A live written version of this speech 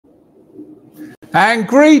And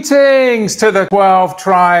greetings to the 12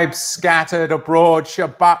 tribes scattered abroad.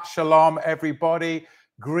 Shabbat shalom, everybody.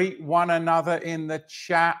 Greet one another in the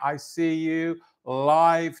chat. I see you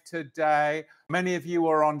live today. Many of you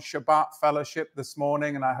are on Shabbat fellowship this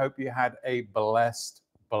morning, and I hope you had a blessed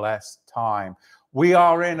time. We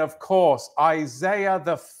are in, of course, Isaiah,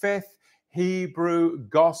 the 5th Hebrew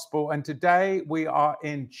Gospel, and today we are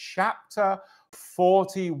in chapter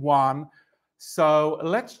 41. So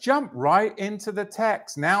let's jump right into the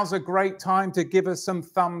text. Now's a great time to give us some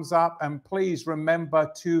thumbs up, and please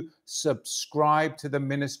remember to subscribe to the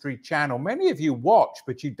ministry channel. Many of you watch,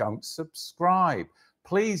 but you don't subscribe.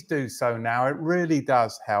 Please do so now. It really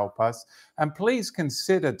does help us. And please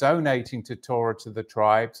consider donating to Torah to the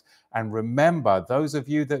Tribes. And remember, those of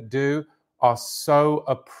you that do are so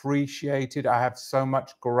appreciated. I have so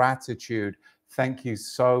much gratitude. Thank you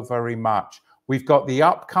so very much. We've got the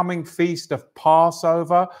upcoming feast of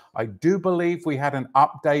Passover. I do believe we had an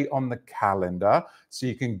update on the calendar. So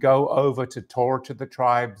you can go over to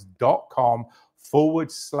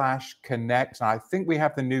torahtothetribes.com/connect. And I think we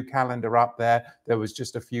have the new calendar up there. There was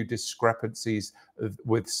just a few discrepancies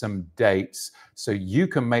with some dates. So you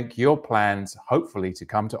can make your plans, hopefully, to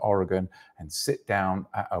come to Oregon and sit down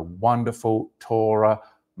at a wonderful Torah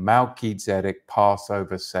Melchizedek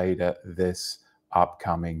Passover Seder this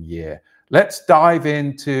upcoming year. Let's dive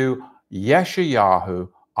into Yeshayahu,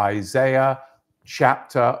 Isaiah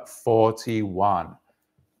chapter 41.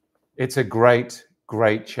 It's a great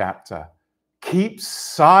chapter. Keep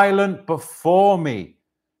silent before me,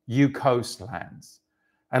 you coastlands,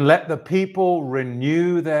 and let the people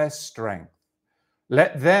renew their strength.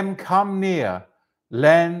 Let them come near,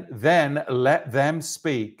 then let them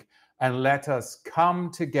speak, and let us come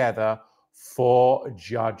together for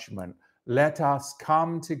judgment. Let us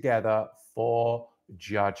come together for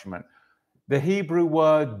judgment. The Hebrew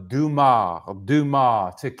word dumar,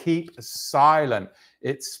 to keep silent.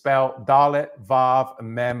 It's spelled dalet vav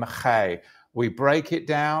mem chay. We break it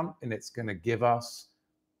down and it's going to give us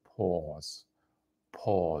pause.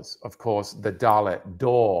 Pause. Of course, the dalet,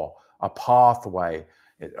 door, a pathway.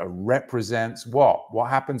 It represents what? What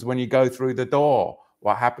happens when you go through the door?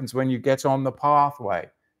 What happens when you get on the pathway?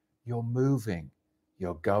 You're moving.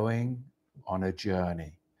 You're going on a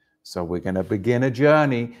journey. So we're going to begin a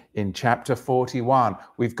journey in chapter 41.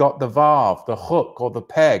 We've got the vav, the hook or the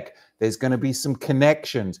peg. There's going to be some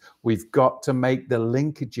connections. We've got to make the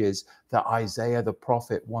linkages that Isaiah the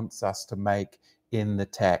prophet wants us to make in the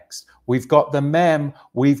text. We've got the mem.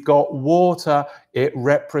 We've got water. It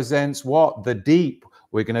represents what? The deep.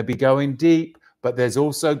 We're going to be going deep, but there's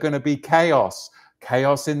also going to be chaos.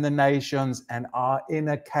 Chaos in the nations and our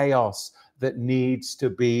inner chaos that needs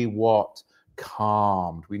to be what?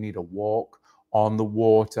 Calmed. We need to walk on the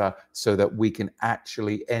water so that we can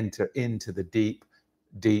actually enter into the deep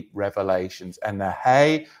revelations. And the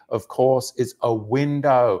hay, of course, is a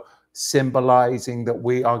window symbolizing that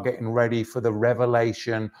we are getting ready for the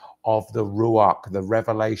revelation of the Ruach, the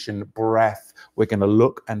revelation breath. We're going to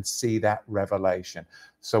look and see that revelation.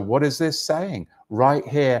 So what is this saying? Right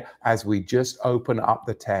here, as we just open up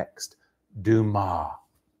the text, Dumah.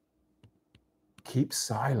 Keep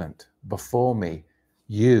silent before me,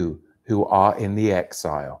 you who are in the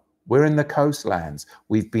exile. We're in the coastlands.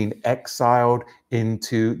 We've been exiled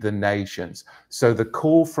into the nations. So the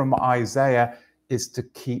call from Isaiah is to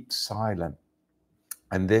keep silent.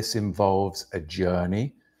 And this involves a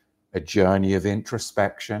journey of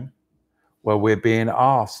introspection, where we're being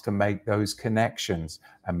asked to make those connections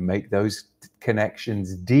and make those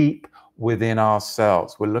connections deep within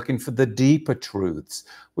ourselves. We're looking for the deeper truths,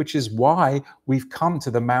 which is why we've come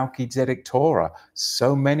to the Melchizedek Torah.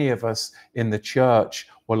 So many of us in the church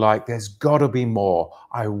were like, there's got to be more.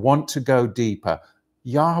 I want to go deeper.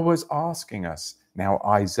 Yahweh's asking us. Now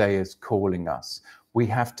Isaiah's calling us. We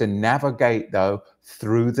have to navigate, though,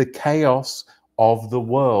 through the chaos of the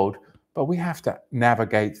world, but we have to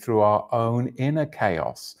navigate through our own inner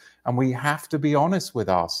chaos. And we have to be honest with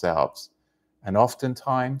ourselves. And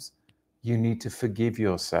oftentimes, you need to forgive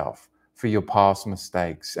yourself for your past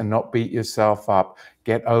mistakes and not beat yourself up.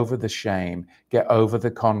 Get over the shame, get over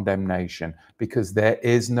the condemnation, because there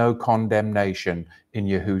is no condemnation in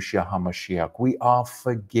Yahushua HaMashiach. We are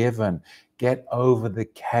forgiven. Get over the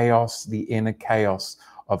chaos, the inner chaos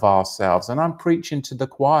of ourselves. And I'm preaching to the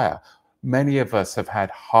choir. Many of us have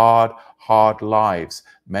had hard lives.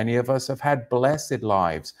 Many of us have had blessed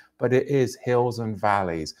lives, but it is hills and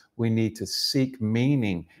valleys. We need to seek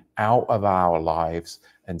meaning out of our lives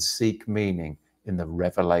and seek meaning in the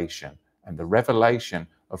revelation. And the revelation,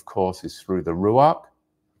 of course, is through the Ruach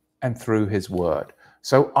and through his word.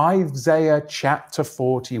 So Isaiah chapter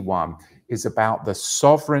 41 is about the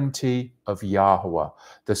sovereignty of Yahweh,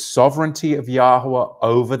 the sovereignty of Yahweh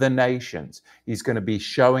over the nations. He's going to be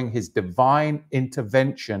showing his divine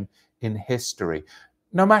intervention in history.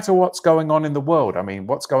 No matter what's going on in the world. I mean,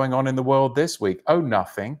 what's going on in the world this week? Oh,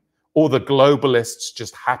 nothing. Or the globalists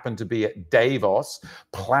just happen to be at Davos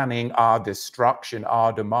planning our destruction,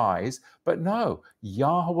 our demise. But no,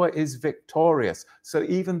 Yahweh is victorious. So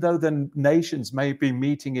even though the nations may be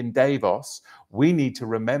meeting in Davos, we need to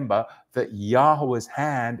remember that Yahweh's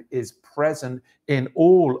hand is present in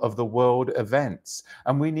all of the world events.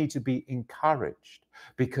 And we need to be encouraged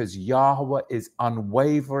because Yahweh is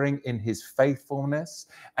unwavering in his faithfulness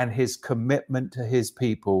and his commitment to his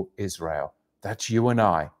people, Israel. That's you and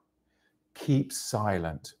I. Keep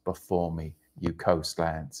silent before me, you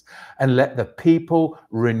coastlands, and let the people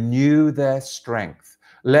renew their strength.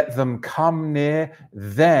 Let them come near,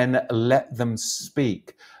 then let them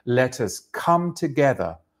speak. Let us come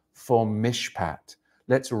together for mishpat.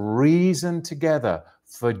 Let's reason together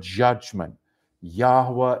for judgment.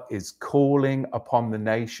 Yahweh is calling upon the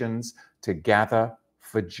nations to gather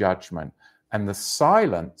for judgment. And the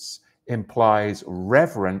silence implies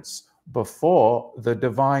reverence before the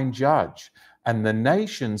divine judge, and the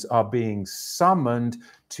nations are being summoned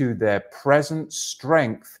to their present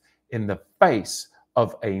strength in the face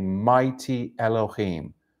of a mighty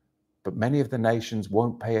Elohim. But many of the nations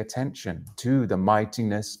won't pay attention to the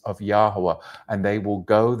mightiness of Yahweh, and they will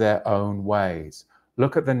go their own ways.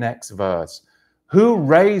 Look at the next verse. Who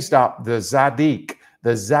raised up the Zaddik,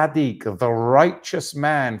 the righteous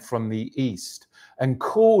man from the east, and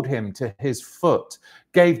called him to his foot,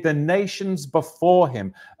 gave the nations before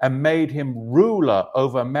him, and made him ruler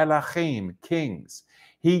over Melachim, kings.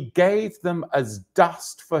 He gave them as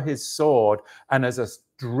dust for his sword, and as a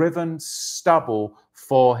driven stubble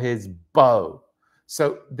for his bow.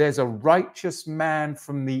 So there's a righteous man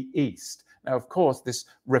from the east. Now, of course, this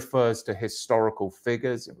refers to historical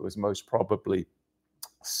figures. It was most probably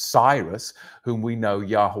Cyrus, whom we know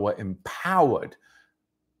Yahweh empowered.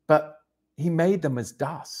 But he made them as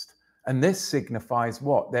dust. And this signifies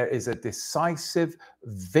what? There is a decisive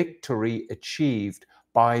victory achieved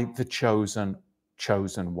by the chosen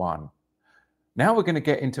one. Now we're going to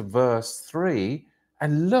get into verse 3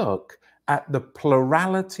 and look at the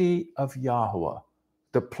plurality of Yahweh.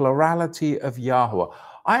 The plurality of Yahweh.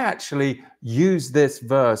 I actually used this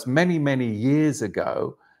verse many, many years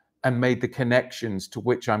ago and made the connections to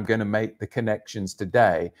which I'm going to make the connections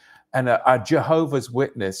today. And a Jehovah's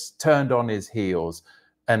Witness turned on his heels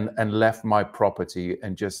and left my property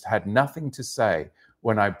and just had nothing to say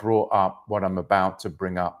when I brought up what I'm about to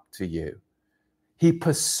bring up to you. He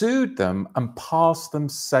pursued them and passed them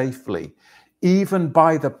safely, even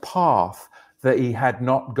by the path that he had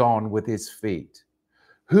not gone with his feet.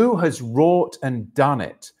 Who has wrought and done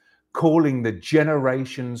it, calling the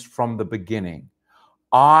generations from the beginning?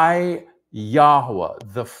 I, Yahweh,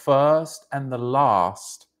 the first and the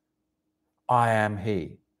last, I am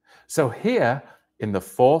he. So here in the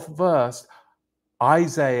 4th verse,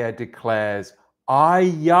 Isaiah declares, I,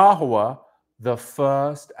 Yahweh, the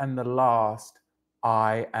first and the last,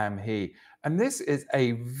 I am he. And this is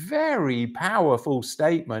a very powerful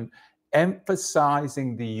statement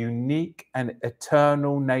emphasizing the unique and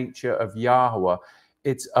eternal nature of Yahweh.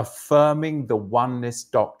 It's affirming the oneness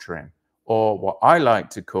doctrine, or what I like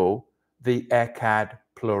to call the Echad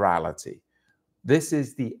plurality. This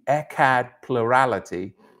is the Echad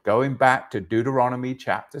plurality, going back to Deuteronomy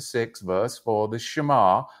chapter 6, verse 4, the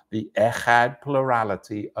Shema, the Echad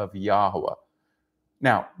plurality of Yahweh.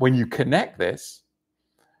 Now, when you connect this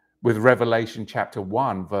with Revelation chapter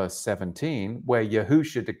 1, verse 17, where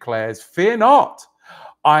Yahusha declares, fear not,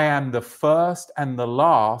 I am the first and the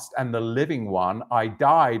last and the living one. I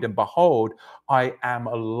died, and behold, I am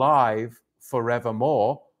alive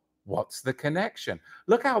forevermore. What's the connection?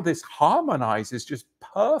 Look how this harmonizes just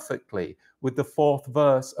perfectly with the 4th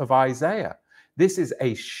verse of Isaiah. This is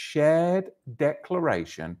a shared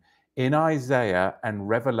declaration in Isaiah and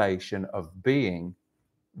Revelation of being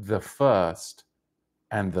the first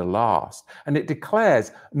and the last. And it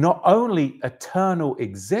declares not only eternal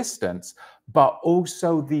existence, but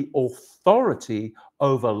also the authority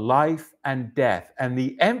over life and death. And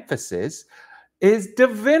the emphasis is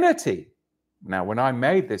divinity. Now, when I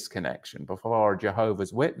made this connection before a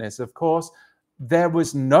Jehovah's Witness, of course, there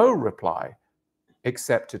was no reply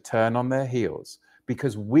except to turn on their heels,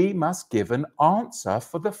 because we must give an answer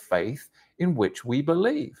for the faith in which we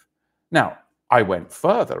believe. Now, I went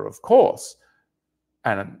further, of course,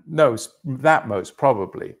 and that most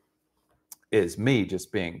probably is me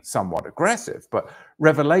just being somewhat aggressive. But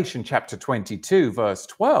Revelation chapter 22, verse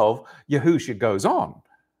 12, Yahusha goes on.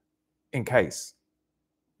 in case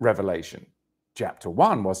Revelation chapter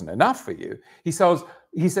 1 wasn't enough for you, he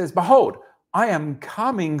says, behold, I am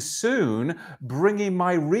coming soon, bringing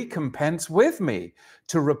my recompense with me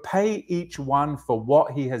to repay each one for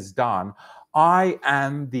what he has done. I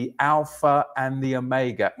am the Alpha and the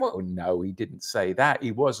Omega. Well, no, he didn't say that.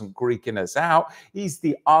 He wasn't Greeking us out. He's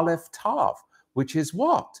the Aleph Tav, which is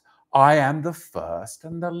what? I am the first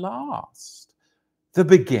and the last, the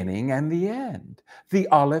beginning and the end, the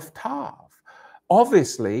Aleph Tav.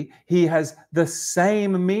 Obviously, he has the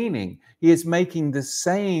same meaning. He is making the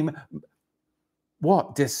same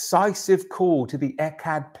decisive call to the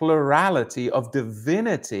Echad plurality of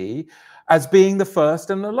divinity as being the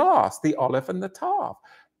first and the last, the Aleph and the Tav,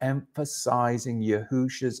 emphasizing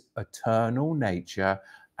Yahusha's eternal nature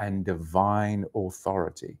and divine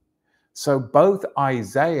authority. So both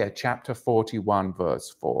Isaiah chapter 41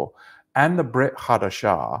 verse 4 and the Brit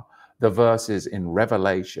Hadashah, the verses in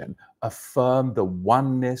Revelation, affirm the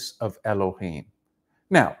oneness of Elohim.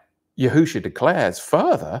 Now, Yahusha declares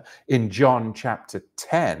further in John chapter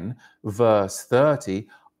 10, verse 30,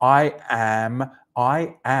 I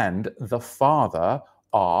and the Father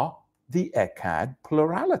are the Echad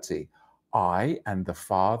plurality. I and the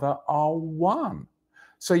Father are one.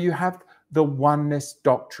 So you have the oneness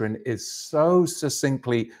doctrine is so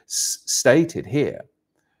succinctly stated here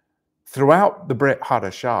throughout the Brit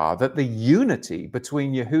Hadashah that the unity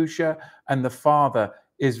between Yahusha and the Father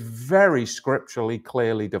is very scripturally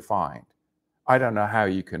clearly defined. I don't know how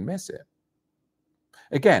you can miss it.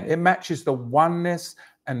 Again, it matches the oneness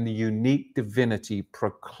and the unique divinity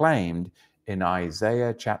proclaimed in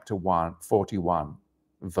Isaiah chapter 41,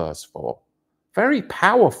 verse 4. Very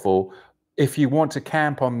powerful if you want to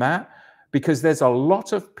camp on that, because there's a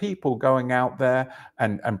lot of people going out there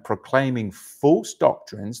and proclaiming false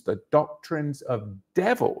doctrines, the doctrines of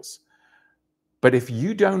devils. But if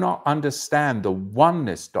you do not understand the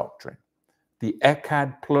oneness doctrine, the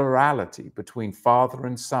Echad plurality between Father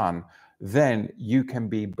and Son, then you can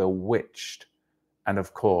be bewitched. And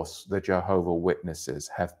of course, the Jehovah Witnesses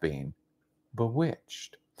have been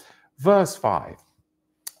bewitched. Verse 5.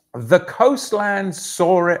 The coastlands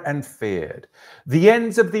saw it and feared. The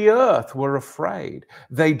ends of the earth were afraid.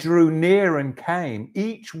 They drew near and came.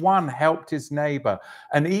 Each one helped his neighbor,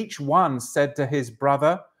 and each one said to his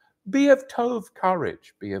brother, be of Tov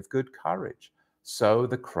courage, be of good courage. So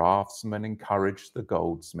the craftsman encouraged the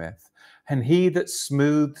goldsmith, and he that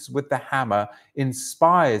smooths with the hammer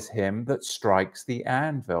inspires him that strikes the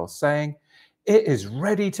anvil, saying, it is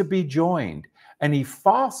ready to be joined, and he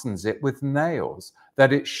fastens it with nails,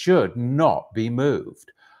 that it should not be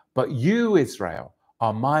moved. But you, Israel,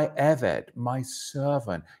 are my Eved, my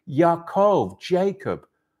servant, Yaakov, Jacob,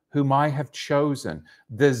 whom I have chosen,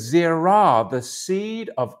 the Zerah, the seed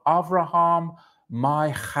of Abraham,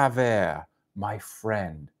 my Chaver, my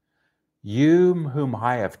friend, you whom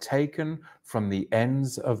I have taken from the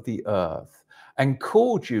ends of the earth, and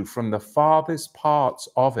called you from the farthest parts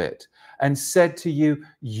of it, and said to you,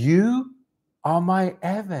 you are my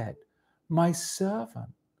Eved, my servant.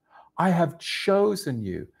 I have chosen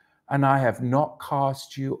you, and I have not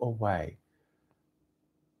cast you away,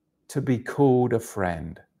 to be called a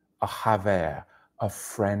friend, a Chaver, a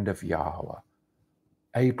friend of Yahweh.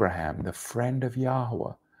 Abraham, the friend of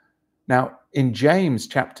Yahweh. Now, in James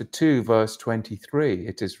chapter 2, verse 23,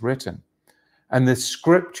 it is written, and the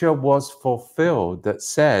scripture was fulfilled that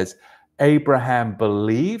says, Abraham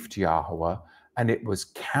believed Yahweh, and it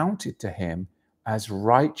was counted to him as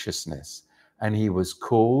righteousness, and he was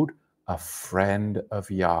called a friend of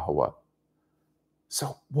Yahweh.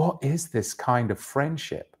 So what is this kind of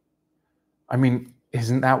friendship? I mean,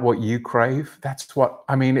 isn't that what you crave? That's what,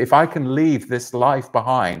 I mean, if I can leave this life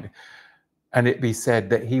behind and it be said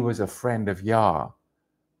that he was a friend of Yah,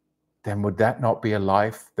 then would that not be a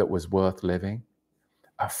life that was worth living?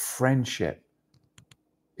 A friendship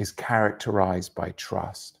is characterized by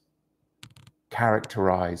trust,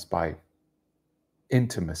 characterized by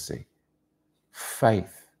intimacy,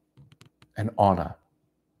 faith, and honor.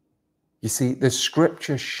 You see, the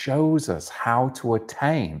scripture shows us how to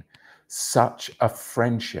attain such a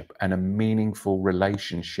friendship and a meaningful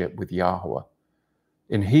relationship with Yahweh.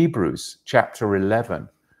 In Hebrews chapter 11,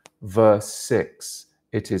 verse 6,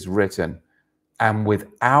 it is written, and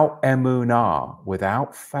without emunah,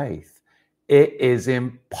 without faith, it is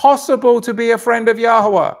impossible to be a friend of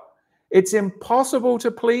Yahweh. It's impossible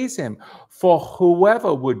to please him. For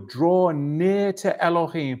whoever would draw near to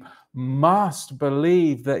Elohim must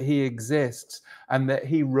believe that he exists and that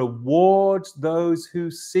he rewards those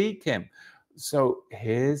who seek him. So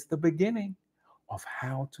here's the beginning of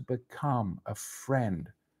how to become a friend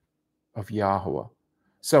of Yahweh.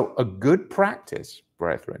 So a good practice,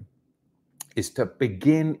 brethren, is to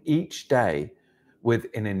begin each day with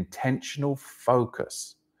an intentional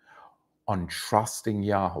focus on trusting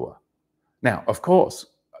Yahweh. Now, of course,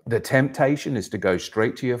 the temptation is to go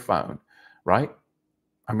straight to your phone, right?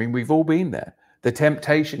 I mean, we've all been there. The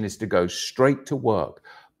temptation is to go straight to work,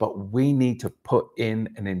 but we need to put in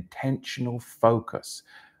an intentional focus,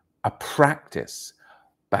 a practice,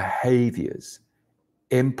 behaviors,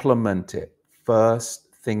 implement it first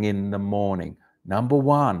thing in the morning. Number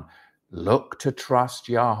one, look to trust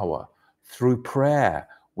Yahweh. Through prayer,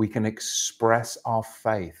 we can express our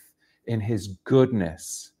faith in his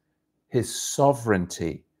goodness, his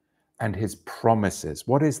sovereignty, and his promises.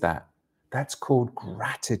 What is that? That's called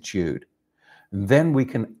gratitude. And then we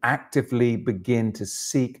can actively begin to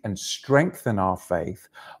seek and strengthen our faith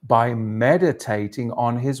by meditating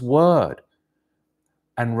on his word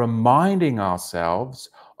and reminding ourselves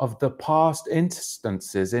of the past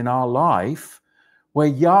instances in our life where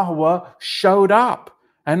Yahweh showed up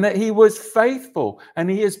and that he was faithful and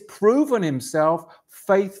he has proven himself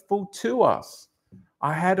faithful to us.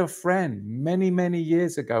 I had a friend many, many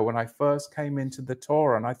years ago when I first came into the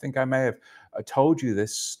Torah, and I think I may have told you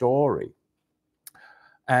this story.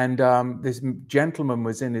 And this gentleman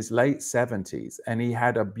was in his late 70s, and he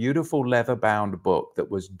had a beautiful leather-bound book that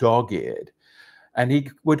was dog-eared. And he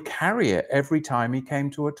would carry it every time he came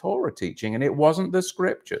to a Torah teaching, and it wasn't the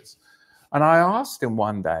scriptures. And I asked him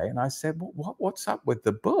one day, and I said, what's up with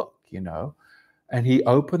the book, you know? And he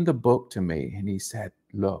opened the book to me, and he said,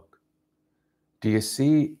 look, do you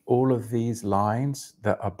see all of these lines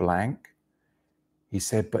that are blank? He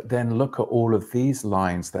said, but then look at all of these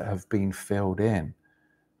lines that have been filled in.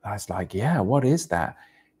 I was like, yeah, what is that?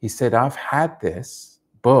 He said, I've had this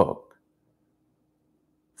book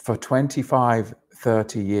for 25,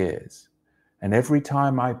 30 years. And every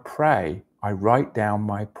time I pray, I write down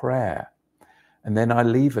my prayer. And then I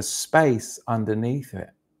leave a space underneath it.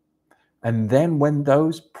 And then when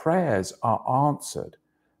those prayers are answered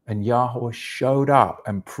and Yahweh showed up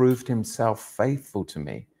and proved himself faithful to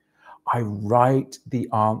me, I write the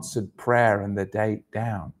answered prayer and the date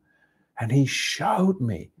down. And he showed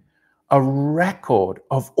me a record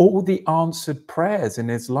of all the answered prayers in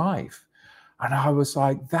his life. And I was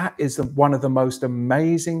like, that is one of the most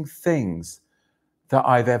amazing things that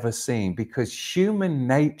I've ever seen, because human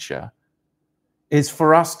nature is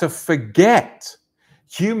for us to forget.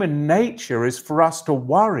 Human nature is for us to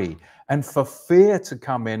worry and for fear to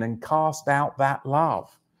come in and cast out that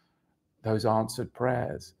love, those answered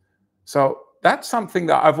prayers. So that's something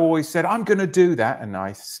that I've always said, I'm going to do that. And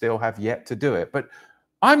I still have yet to do it, but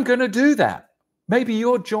I'm going to do that. Maybe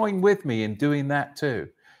you'll join with me in doing that too.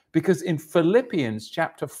 Because in Philippians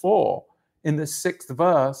chapter 4, in the 6th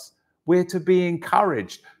verse, we're to be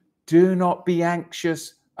encouraged. Do not be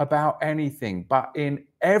anxious about anything, but in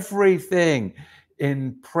everything,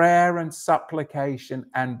 in prayer and supplication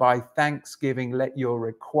and by thanksgiving, let your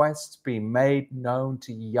requests be made known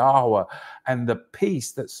to Yahweh, and the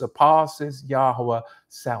peace that surpasses Yahweh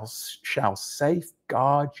shall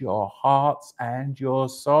safeguard your hearts and your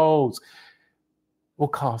souls. Will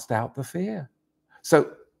cast out the fear.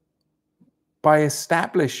 So by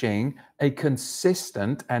establishing a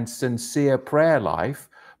consistent and sincere prayer life,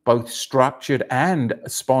 both structured and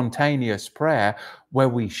spontaneous prayer, where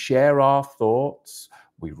we share our thoughts,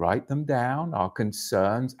 we write them down, our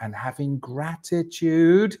concerns, and having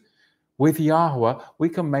gratitude with Yahweh, we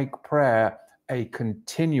can make prayer a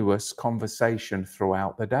continuous conversation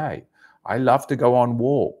throughout the day. I love to go on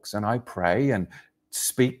walks and I pray and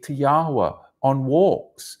speak to Yahweh on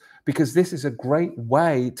walks, because this is a great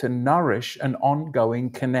way to nourish an ongoing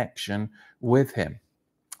connection with him.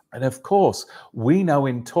 And of course, we know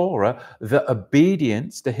in Torah that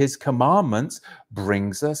obedience to his commandments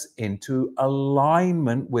brings us into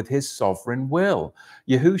alignment with his sovereign will.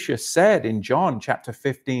 Yahusha said in John chapter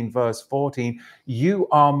 15, verse 14, you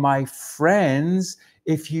are my friends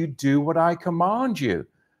if you do what I command you.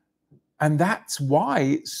 And that's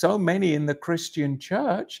why so many in the Christian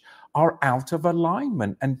church are out of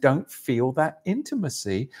alignment and don't feel that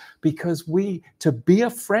intimacy, because to be a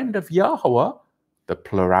friend of Yahweh, the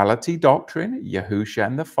plurality doctrine, Yahusha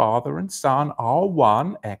and the Father and Son are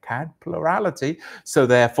one, Echad, plurality. So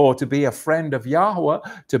therefore, to be a friend of Yahweh,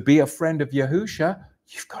 to be a friend of Yahusha,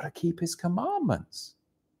 you've got to keep his commandments.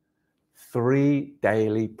 3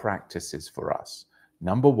 daily practices for us.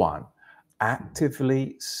 Number 1,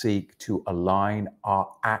 actively seek to align our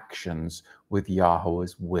actions with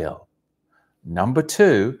Yahweh's will. Number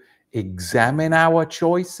 2, examine our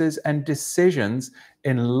choices and decisions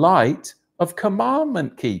in light of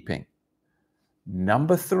commandment keeping.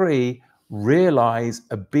 Number 3, realize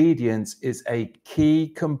obedience is a key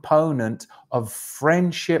component of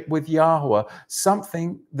friendship with Yahweh,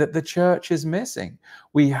 something that the church is missing.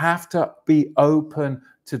 We have to be open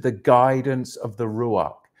to the guidance of the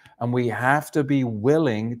Ruach, and we have to be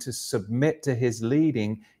willing to submit to his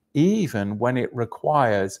leading, even when it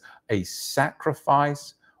requires a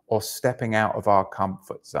sacrifice or stepping out of our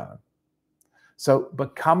comfort zone. So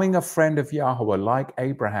becoming a friend of Yahweh, like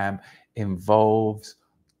Abraham, involves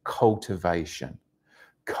cultivation,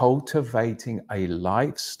 cultivating a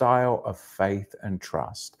lifestyle of faith and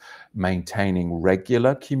trust, maintaining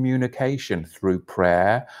regular communication through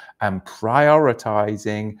prayer, and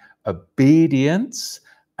prioritizing obedience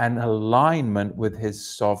and alignment with his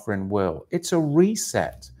sovereign will. It's a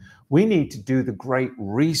reset. We need to do the great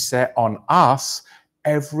reset on us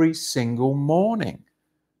every single morning,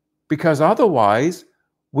 because otherwise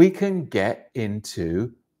we can get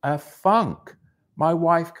into a funk. My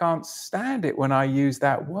wife can't stand it when I use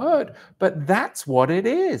that word, but that's what it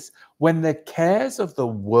is. When the cares of the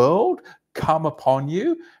world come upon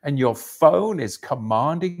you and your phone is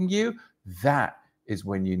commanding you, that is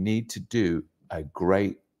when you need to do a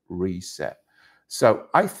great reset. So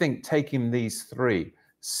I think taking these 3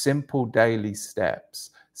 simple daily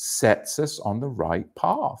steps sets us on the right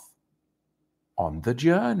path, on the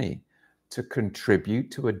journey to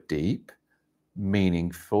contribute to a deep,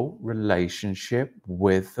 meaningful relationship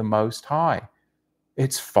with the Most High.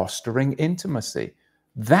 It's fostering intimacy.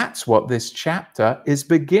 That's what this chapter is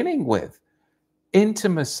beginning with.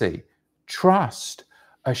 Intimacy, trust,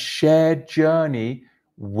 a shared journey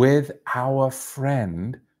with our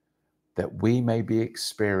friend that we may be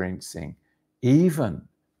experiencing. Even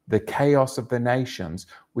the chaos of the nations,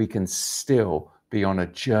 we can still be on a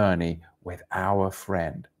journey with our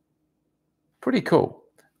friend. Pretty cool.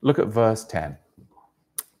 Look at verse 10.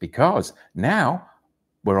 Because now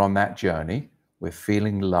we're on that journey, we're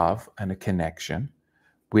feeling love and a connection.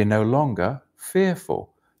 We're no longer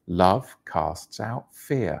fearful. Love casts out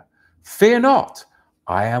fear. Fear not,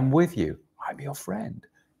 I am with you. I'm your friend.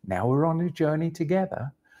 Now we're on a journey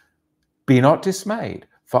together. Be not dismayed,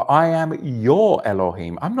 for I am your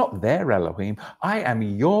Elohim. I'm not their Elohim. I am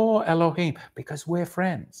your Elohim, because we're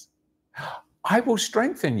friends. I will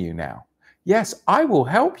strengthen you now. Yes, I will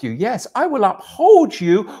help you. Yes, I will uphold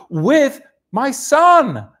you with my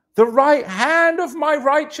Son, the right hand of my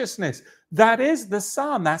righteousness. That is the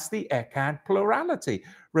Son. That's the Echad plurality.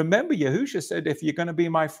 Remember, Yahusha said, if you're going to be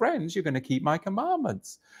my friends, you're going to keep my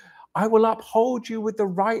commandments. I will uphold you with the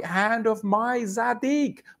right hand of my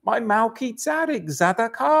Zadik, my Malki Tzadik,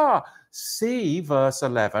 Zadakah. See, verse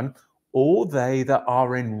 11, all they that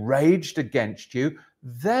are enraged against you,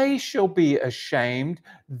 they shall be ashamed,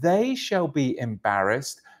 they shall be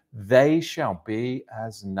embarrassed, they shall be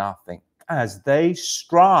as nothing. As they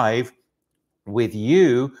strive with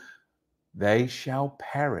you, they shall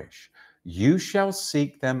perish. You shall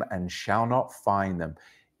seek them and shall not find them,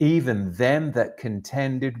 even them that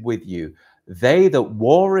contended with you. They that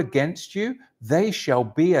war against you, they shall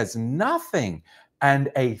be as nothing,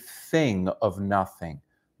 and a thing of nothing.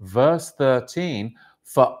 Verse 13,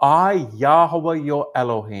 for I, Yahweh your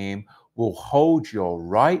Elohim, will hold your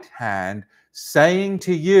right hand, saying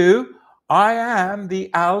to you, I am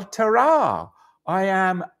the Al-Terah. I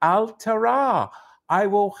am Al-Terah. I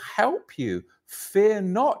will help you. Fear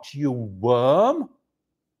not, you worm,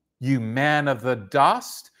 you man of the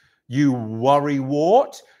dust, you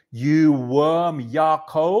worrywart, you worm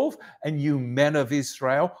Yaakov, and you men of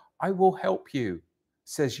Israel. I will help you,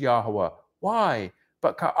 says Yahweh. Why?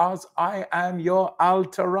 Because I am your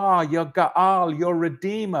Al-Terah, your Gaal, your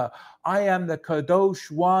Redeemer. I am the Kadosh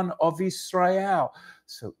One of Israel.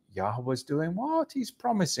 So Yahweh's doing what? He's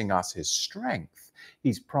promising us his strength.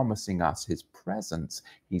 He's promising us his presence.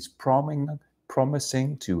 He's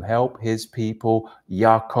promising to help his people,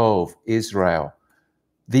 Yaakov, Israel.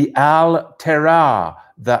 The Al-Terah,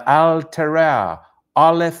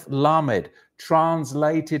 Aleph Lamed,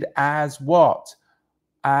 translated as what?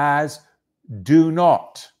 As do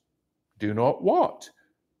not. Do not what?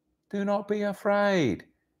 Do not be afraid.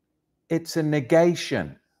 It's a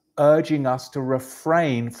negation, urging us to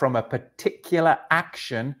refrain from a particular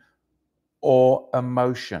action or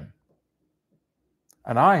emotion.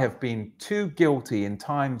 And I have been too guilty in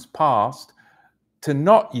times past to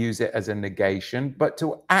not use it as a negation, but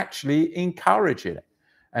to actually encourage it.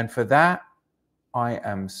 And for that, I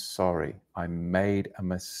am sorry. I made a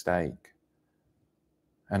mistake.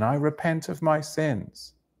 And I repent of my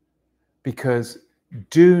sins, because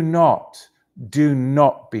do not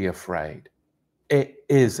be afraid. It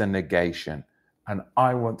is a negation, and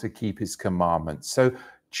I want to keep his commandments. So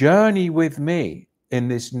journey with me in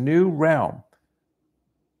this new realm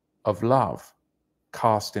of love,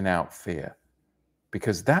 casting out fear.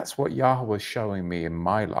 Because that's what Yahweh was showing me in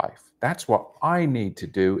my life. That's what I need to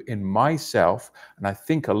do in myself. And I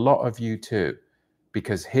think a lot of you too.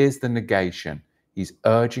 Because here's the negation. He's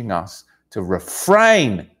urging us to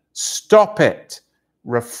refrain, stop it,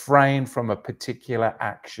 refrain from a particular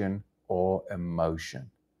action or emotion.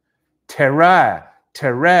 Terah,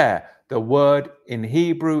 the word in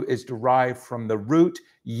Hebrew is derived from the root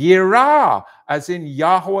yirah, as in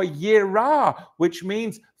Yahweh yirah, which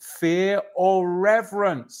means fear or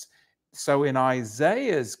reverence. So in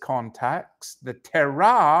Isaiah's context, the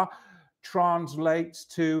terah translates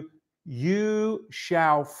to you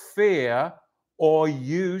shall fear or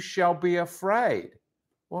you shall be afraid.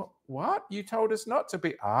 Well, what? You told us not to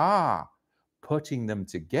be. Putting them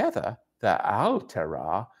together, the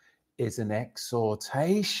al-terah, is an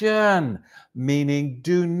exhortation, meaning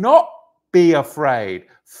do not be afraid.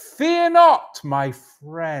 Fear not, my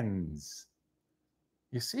friends.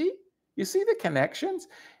 You see the connections?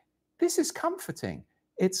 This is comforting.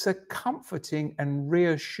 It's a comforting and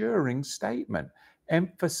reassuring statement,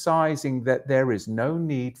 emphasizing that there is no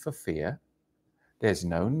need for fear. There's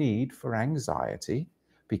no need for anxiety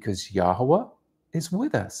because Yahweh is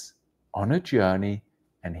with us on a journey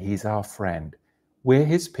and he's our friend. We're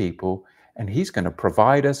his people, and he's going to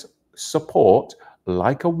provide us support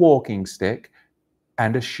like a walking stick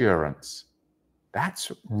and assurance.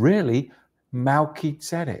 That's really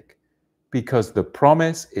Melchizedek, because the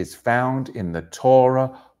promise is found in the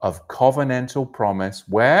Torah of covenantal promise,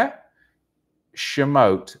 where?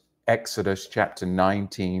 Shemot, Exodus chapter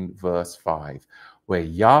 19, verse 5, where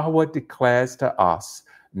Yahweh declares to us,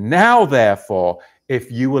 now therefore, if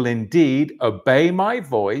you will indeed obey my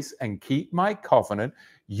voice and keep my covenant,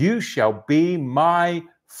 you shall be my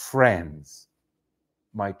friends,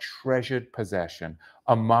 my treasured possession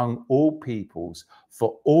among all peoples,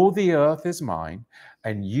 for all the earth is mine,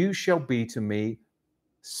 and you shall be to me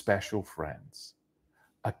special friends,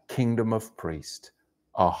 a kingdom of priests,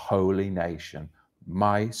 a holy nation,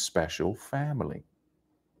 my special family.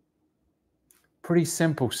 Pretty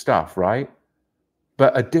simple stuff, right?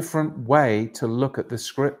 But a different way to look at the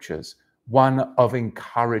scriptures, one of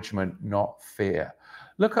encouragement, not fear.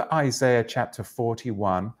 Look at Isaiah chapter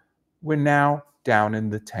 41. We're now down in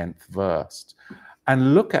the 10th verse.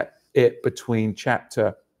 And look at it between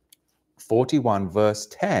chapter 41, verse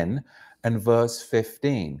 10 and verse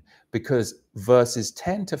 15, because verses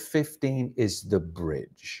 10 to 15 is the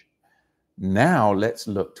bridge. Now let's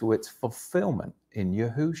look to its fulfillment in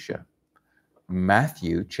Yahusha.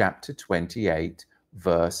 Matthew chapter 28,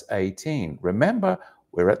 verse 18. Remember,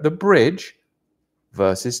 we're at the bridge,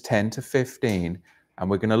 verses 10 to 15, and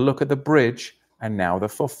we're going to look at the bridge and now the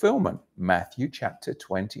fulfillment. Matthew chapter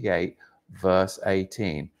 28, verse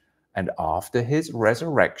 18. And after his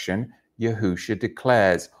resurrection, Yahusha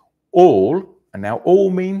declares, all, and now all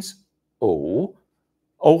means all,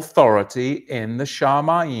 authority in the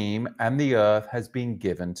Shamayim and the earth has been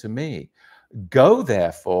given to me. Go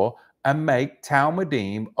therefore and make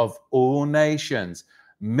Talmudim of all nations,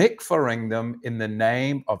 mikvaring them in the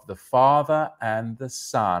name of the Father and the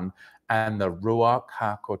Son and the Ruach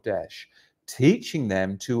HaKodesh, teaching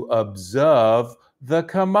them to observe the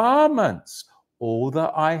commandments, all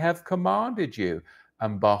that I have commanded you.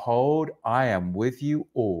 And behold, I am with you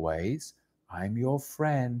always. I'm your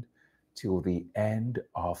friend till the end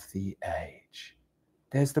of the age.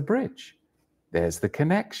 There's the bridge. There's the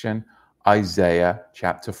connection. Isaiah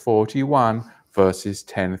chapter 41, verses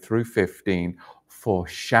 10 through 15,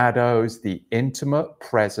 foreshadows the intimate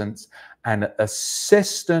presence and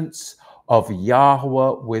assistance of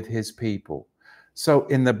Yahweh with his people. So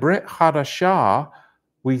in the Brit Hadashah,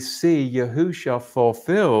 we see Yahusha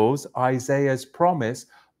fulfills Isaiah's promise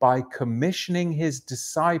by commissioning his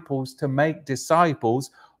disciples to make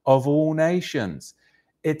disciples of all nations.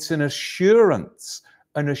 It's an assurance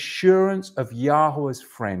of Yahweh's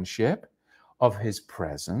friendship, of his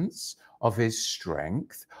presence, of his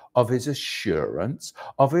strength, of his assurance,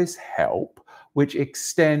 of his help, which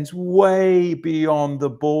extends way beyond the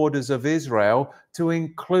borders of Israel to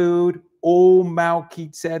include all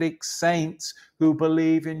Melchizedek saints who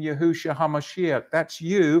believe in Yahusha HaMashiach. That's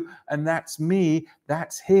you, and that's me,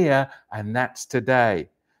 that's here, and that's today.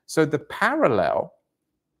 So the parallel,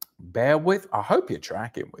 bear with, I hope you're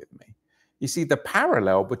tracking with me. You see, the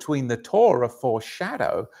parallel between the Torah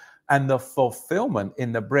foreshadow and the fulfillment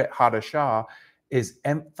in the Brit Hadashah is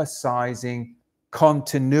emphasizing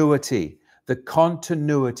continuity, the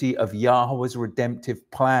continuity of Yahweh's redemptive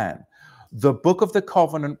plan. The book of the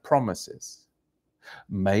covenant promises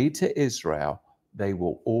made to Israel they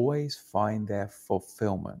will always find their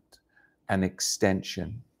fulfillment and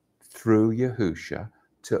extension through Yahusha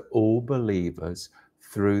to all believers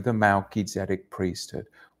through the Melchizedek priesthood,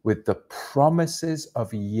 with the promises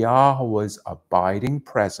of Yahweh's abiding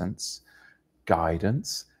presence,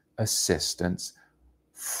 guidance, assistance,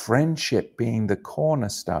 friendship being the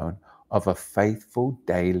cornerstone of a faithful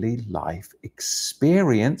daily life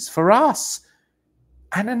experience for us,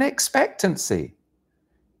 and an expectancy.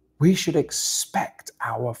 We should expect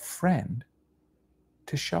our friend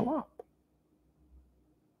to show up.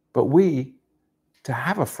 But to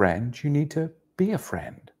have a friend, you need to be a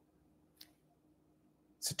friend.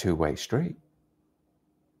 It's a two-way street.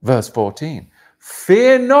 Verse 14,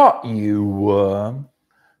 fear not, you worm.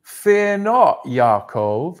 Fear not,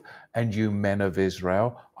 Yaakov, and you men of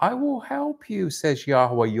Israel. I will help you, says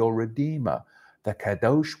Yahweh, your Redeemer, the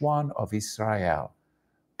Kadosh One of Israel.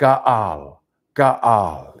 Ga'al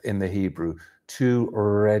in the Hebrew, to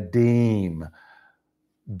redeem.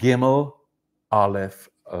 Gimel, Aleph,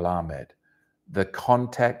 Lamed. The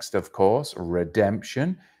context, of course,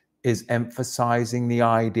 redemption, is emphasizing the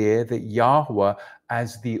idea that Yahweh,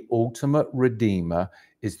 as the ultimate redeemer,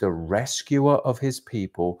 is the rescuer of his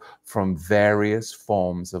people from various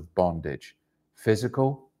forms of bondage,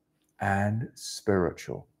 physical and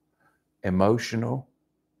spiritual, emotional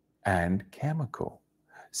and chemical.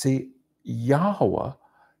 See, Yahweh,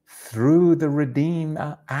 through the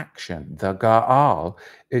redeemer action, the Ga'al,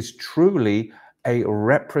 is truly a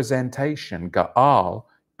representation, Ga'al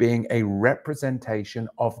being a representation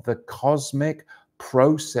of the cosmic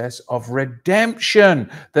process of redemption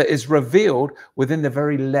that is revealed within the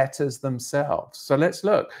very letters themselves. So let's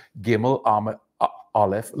look. Gimel,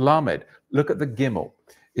 Aleph, Lamed. Look at the Gimel.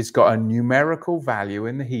 It's got a numerical value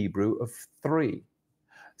in the Hebrew of 3.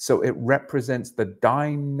 So it represents the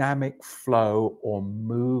dynamic flow or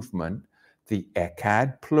movement, the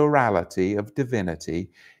Echad plurality of divinity.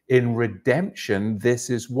 In redemption, this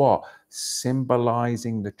is what?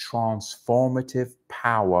 Symbolizing the transformative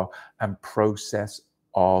power and process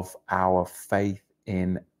of our faith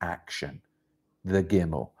in action, the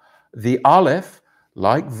Gimel. The Aleph,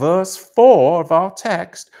 like verse 4 of our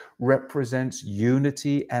text, represents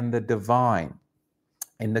unity and the divine.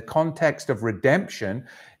 In the context of redemption,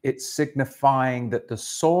 it's signifying that the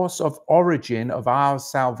source of origin of our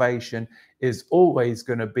salvation is always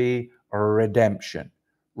going to be redemption.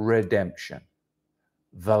 Redemption.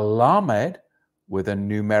 The Lamed, with a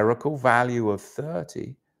numerical value of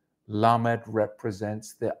 30, Lamed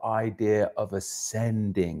represents the idea of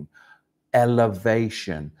ascending,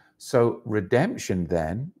 elevation. So redemption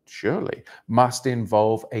then, surely, must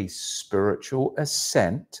involve a spiritual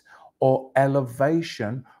ascent or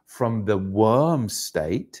elevation from the worm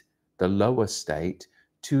state, the lower state,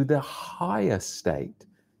 to the higher state,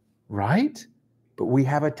 right? But we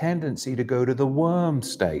have a tendency to go to the worm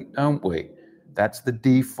state, don't we? That's the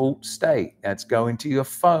default state. That's going to your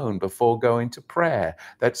phone before going to prayer.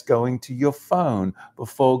 That's going to your phone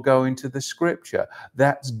before going to the scripture.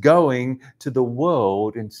 That's going to the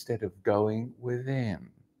world instead of going within.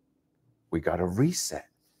 We got to reset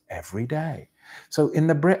every day. So in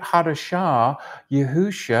the Brit Hadashah,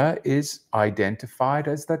 Yahusha is identified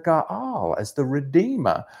as the Ga'al, as the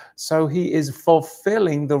Redeemer. So he is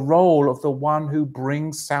fulfilling the role of the one who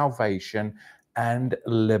brings salvation and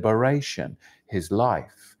liberation. His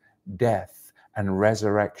life, death, and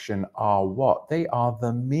resurrection are what? They are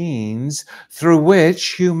the means through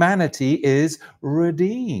which humanity is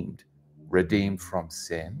redeemed. Redeemed from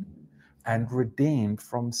sin and redeemed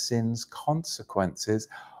from sin's consequences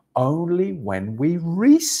only when we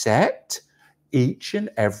reset each and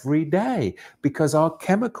every day, because our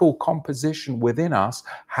chemical composition within us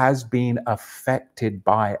has been affected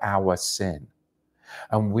by our sin.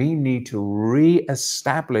 And we need to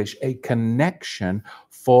re-establish a connection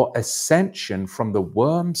for ascension from the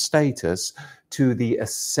worm status to the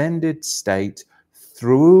ascended state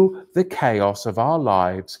through the chaos of our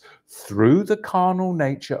lives, through the carnal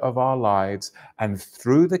nature of our lives, and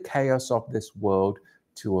through the chaos of this world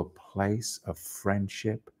to a place of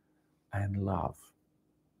friendship and love.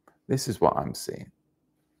 This is what I'm seeing.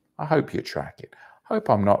 I hope you track it. I hope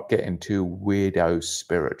I'm not getting too weirdo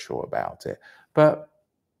spiritual about it, but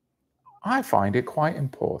I find it quite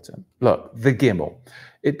important. Look, the Gimel,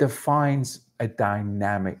 it defines a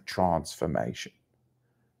dynamic transformation.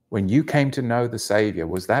 When you came to know the Savior,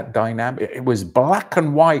 was that dynamic? It was black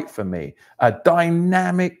and white for me, a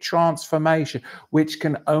dynamic transformation, which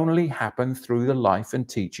can only happen through the life and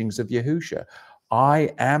teachings of Yahusha.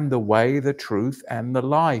 I am the way, the truth, and the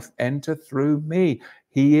life. Enter through me.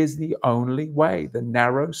 He is the only way, the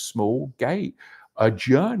narrow, small gate, a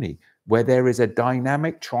journey where there is a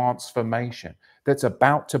dynamic transformation that's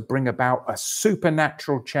about to bring about a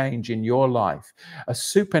supernatural change in your life, a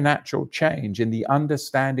supernatural change in the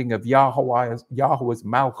understanding of Yahweh's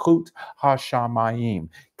Malchut HaShamayim,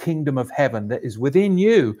 kingdom of heaven that is within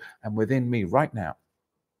you and within me right now.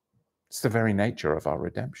 It's the very nature of our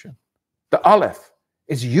redemption. The Aleph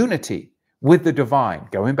is unity with the divine.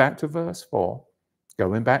 Going back to verse 4,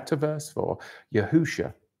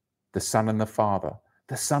 Yahusha, the Son and the Father,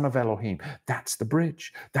 the Son of Elohim. That's the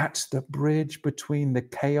bridge. That's the bridge between the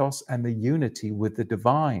chaos and the unity with the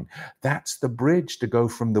divine. That's the bridge to go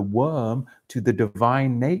from the worm to the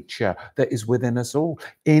divine nature that is within us all.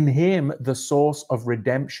 In him, the source of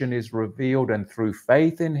redemption is revealed, and through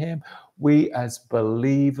faith in him, we as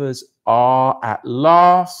believers are at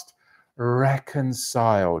last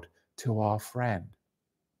reconciled to our friend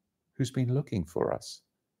who's been looking for us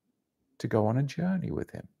to go on a journey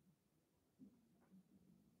with him.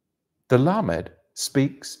 The Lamed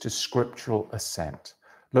speaks to scriptural assent.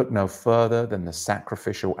 Look no further than the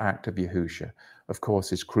sacrificial act of Yahusha, of course,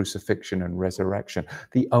 his crucifixion and resurrection,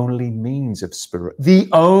 the only means of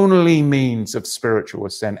spiritual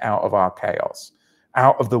ascent out of our chaos,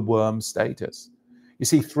 out of the worm status. You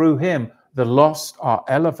see, through him, the lost are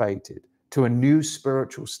elevated to a new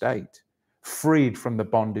spiritual state, freed from the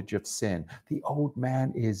bondage of sin. The old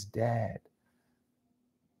man is dead.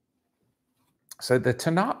 So the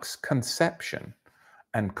Tanakh's conception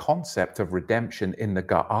and concept of redemption in the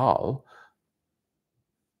Ga'al,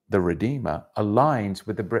 the Redeemer, aligns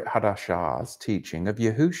with the Brit Hadashah's teaching of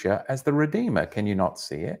Yahusha as the Redeemer. Can you not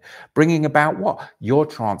see it? Bringing about what? Your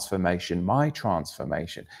transformation, my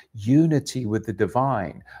transformation, unity with the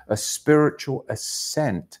divine, a spiritual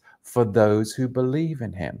ascent for those who believe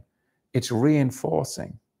in him. It's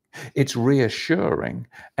reinforcing. It's reassuring,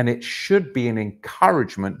 and it should be an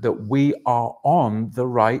encouragement that we are on the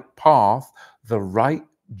right path, the right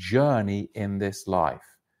journey in this life.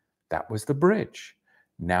 That was the bridge.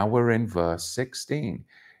 Now we're in verse 16.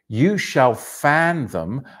 You shall fan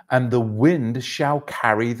them, and the wind shall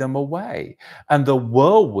carry them away, and the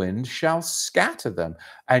whirlwind shall scatter them,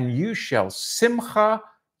 and you shall simcha,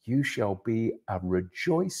 you shall be a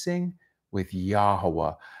rejoicing with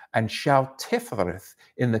Yahweh, and shall tifrith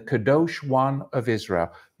in the Kadosh One of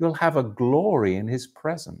Israel. You'll have a glory in his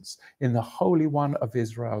presence, in the Holy One of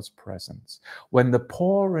Israel's presence. When the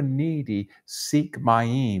poor and needy seek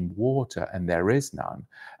Mayim, water, and there is none,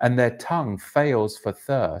 and their tongue fails for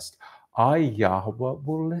thirst, I, Yahweh,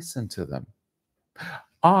 will listen to them.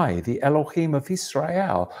 I, the Elohim of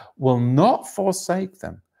Israel, will not forsake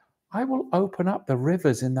them. I will open up the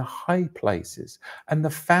rivers in the high places and the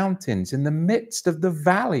fountains in the midst of the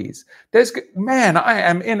valleys. I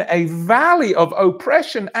am in a valley of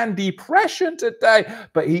oppression and depression today,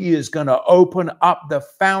 but he is going to open up the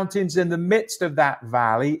fountains in the midst of that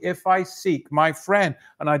valley if I seek my friend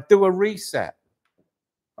and I do a reset.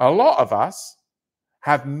 A lot of us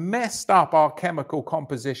have messed up our chemical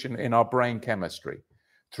composition in our brain chemistry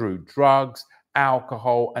through drugs,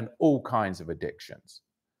 alcohol, and all kinds of addictions.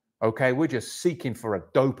 Okay, we're just seeking for a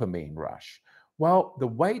dopamine rush. Well, the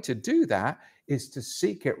way to do that is to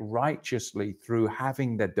seek it righteously through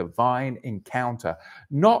having the divine encounter,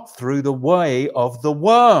 not through the way of the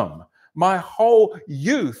worm. My whole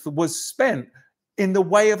youth was spent in the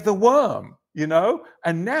way of the worm, you know?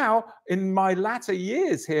 And now in my latter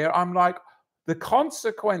years here, I'm like, the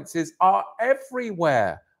consequences are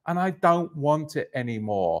everywhere and I don't want it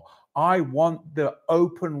anymore. I want the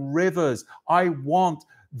open rivers. I want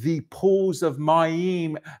the pools of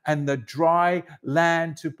Mayim and the dry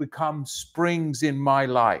land to become springs in my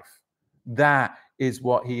life. That is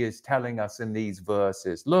what he is telling us in these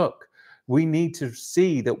verses. Look, we need to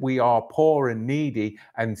see that we are poor and needy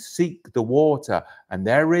and seek the water, and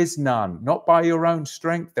there is none. Not by your own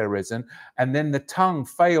strength, there isn't. And then the tongue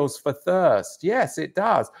fails for thirst. Yes, it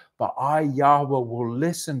does. But I, Yahweh, will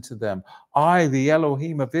listen to them. I, the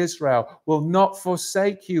Elohim of Israel, will not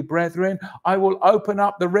forsake you, brethren. I will open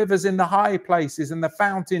up the rivers in the high places and the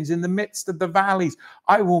fountains in the midst of the valleys.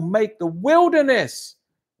 I will make the wilderness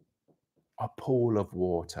a pool of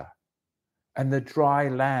water, and the dry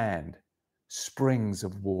land springs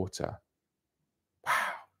of water. Wow.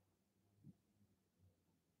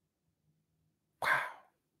 Wow.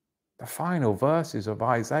 The final verses of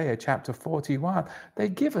Isaiah chapter 41, they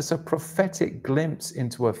give us a prophetic glimpse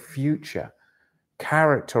into a future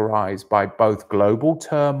characterized by both global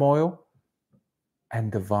turmoil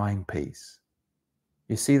and divine peace.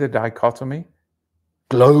 You see the dichotomy?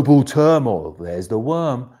 Global turmoil, there's the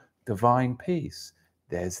worm. Divine peace,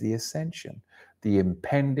 there's the ascension. the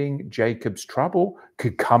impending Jacob's trouble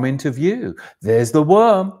could come into view. There's the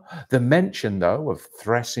worm. The mention, though, of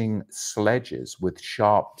threshing sledges with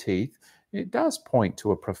sharp teeth, it does point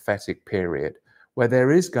to a prophetic period where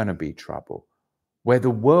there is going to be trouble, where the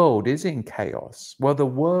world is in chaos, where the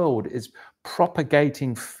world is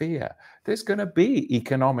propagating fear. There's going to be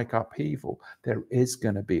economic upheaval. There is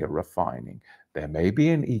going to be a refining. There may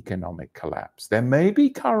be an economic collapse. There may be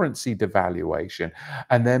currency devaluation,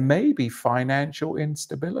 and there may be financial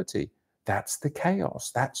instability. That's the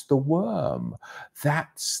chaos. That's the worm.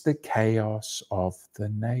 That's the chaos of the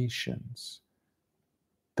nations.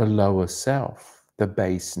 The lower self, the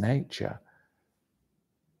base nature.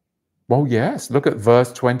 Well, yes, look at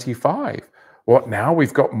verse 25. What now?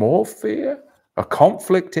 We've got more fear? A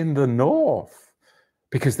conflict in the north.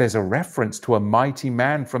 Because there's a reference to a mighty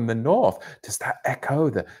man from the north. Does that echo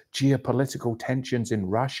the geopolitical tensions in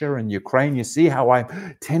Russia and Ukraine? You see how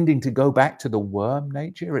I'm tending to go back to the worm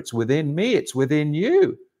nature? It's within me, it's within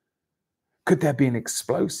you. Could there be an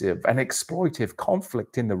explosive, an exploitive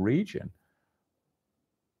conflict in the region?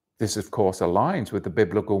 This, of course, aligns with the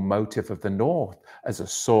biblical motive of the north as a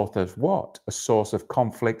source of what? A source of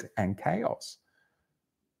conflict and chaos.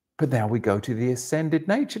 But now we go to the ascended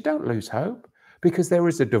nature. Don't lose hope, because there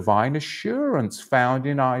is a divine assurance found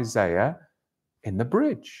in Isaiah in the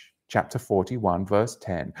bridge, chapter 41, verse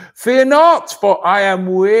 10. Fear not, for I am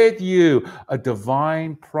with you. A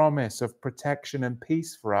divine promise of protection and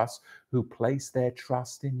peace for us who place their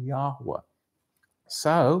trust in Yahweh.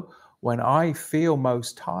 So, when I feel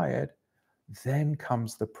most tired, then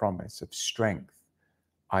comes the promise of strength.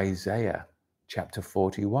 Isaiah chapter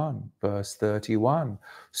 41, verse 31.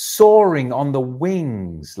 Soaring on the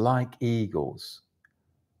wings like eagles.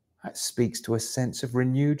 That speaks to a sense of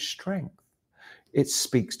renewed strength. It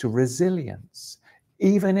speaks to resilience.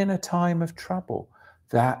 Even in a time of trouble,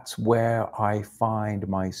 that's where I find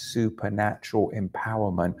my supernatural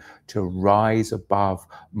empowerment to rise above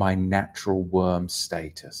my natural worm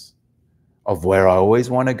status, of where I always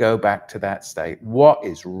want to go back to that state. What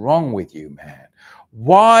is wrong with you, man?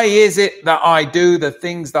 Why is it that I do the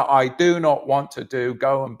things that I do not want to do,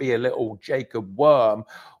 go and be a little Jacob worm,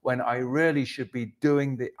 when I really should be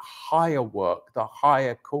doing the higher work, the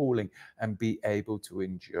higher calling, and be able to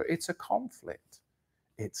endure? It's a conflict.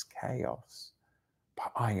 It's chaos.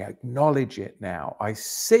 But I acknowledge it now. I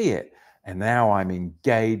see it. And now I'm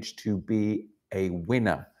engaged to be a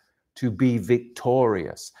winner, to be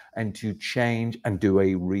victorious, and to change and do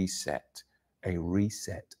a reset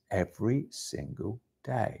every single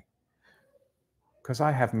day. Because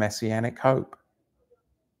I have messianic hope.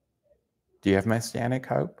 Do you have messianic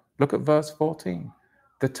hope? Look at verse 14.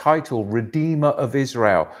 The title, Redeemer of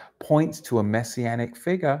Israel, points to a messianic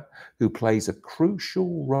figure who plays a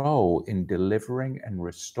crucial role in delivering and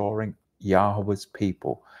restoring Yahweh's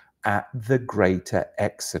people at the greater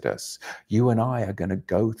Exodus. You and I are going to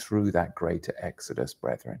go through that greater Exodus,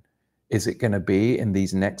 brethren. Is it going to be in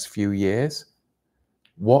these next few years?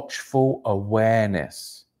 Watchful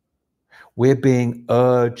awareness. We're being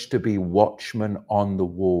urged to be watchmen on the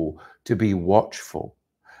wall, to be watchful,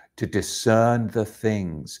 to discern the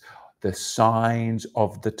things, the signs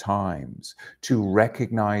of the times, to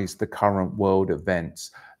recognize the current world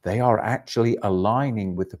events. They are actually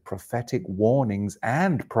aligning with the prophetic warnings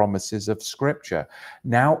and promises of Scripture.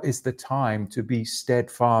 Now is the time to be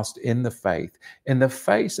steadfast in the faith, in the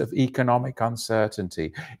face of economic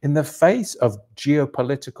uncertainty, in the face of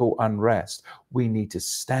geopolitical unrest. We need to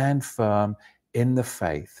stand firm in the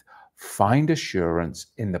faith, find assurance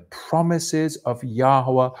in the promises of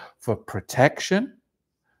Yahweh for protection,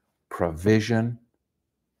 provision,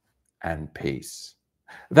 and peace.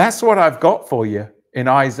 That's what I've got for you in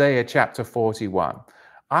Isaiah chapter 41.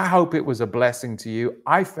 I hope it was a blessing to you.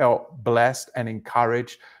 I felt blessed and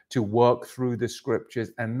encouraged to work through the scriptures,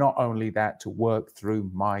 and not only that, to work through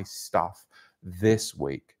my stuff this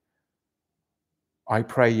week. I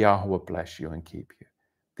pray Yahweh bless you and keep you,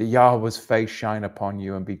 that Yahweh's face shine upon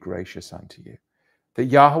you and be gracious unto you, that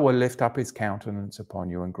Yahweh lift up his countenance upon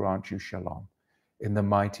you and grant you shalom, in the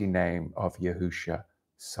mighty name of Yahusha,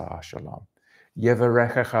 Sar Shalom.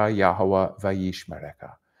 Yevarechecha Yahweh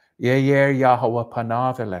vayishmerecha. Yeyer Yahweh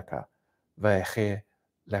panav elecha ve'eche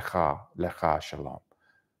lecha shalom.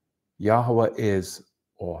 Yahweh is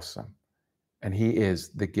awesome, and he is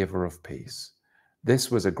the giver of peace. This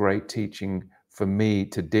was a great teaching for me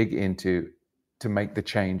to dig into, to make the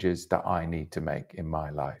changes that I need to make in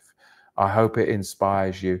my life. I hope it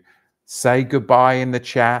inspires you. Say goodbye in the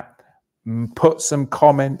chat. Put some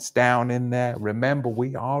comments down in there. Remember,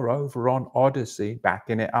 we are over on Odyssey,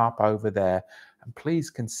 backing it up over there. And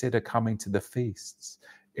please consider coming to the feasts.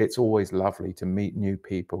 It's always lovely to meet new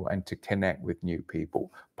people and to connect with new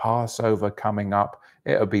people. Passover coming up,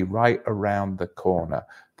 it'll be right around the corner.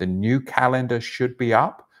 The new calendar should be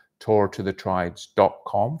up,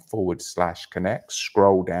 torahtothetribes.com/connect.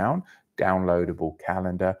 Scroll down, downloadable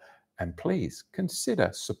calendar, and please consider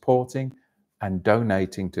supporting and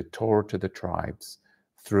donating to Torah to the Tribes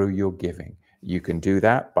through your giving. You can do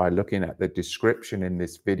that by looking at the description in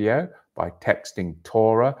this video, by texting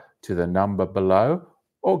Torah to the number below,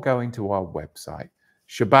 or going to our website.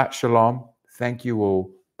 Shabbat Shalom. Thank you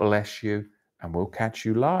all. Bless you. And we'll catch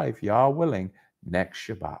you live, Yah willing, next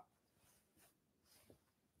Shabbat.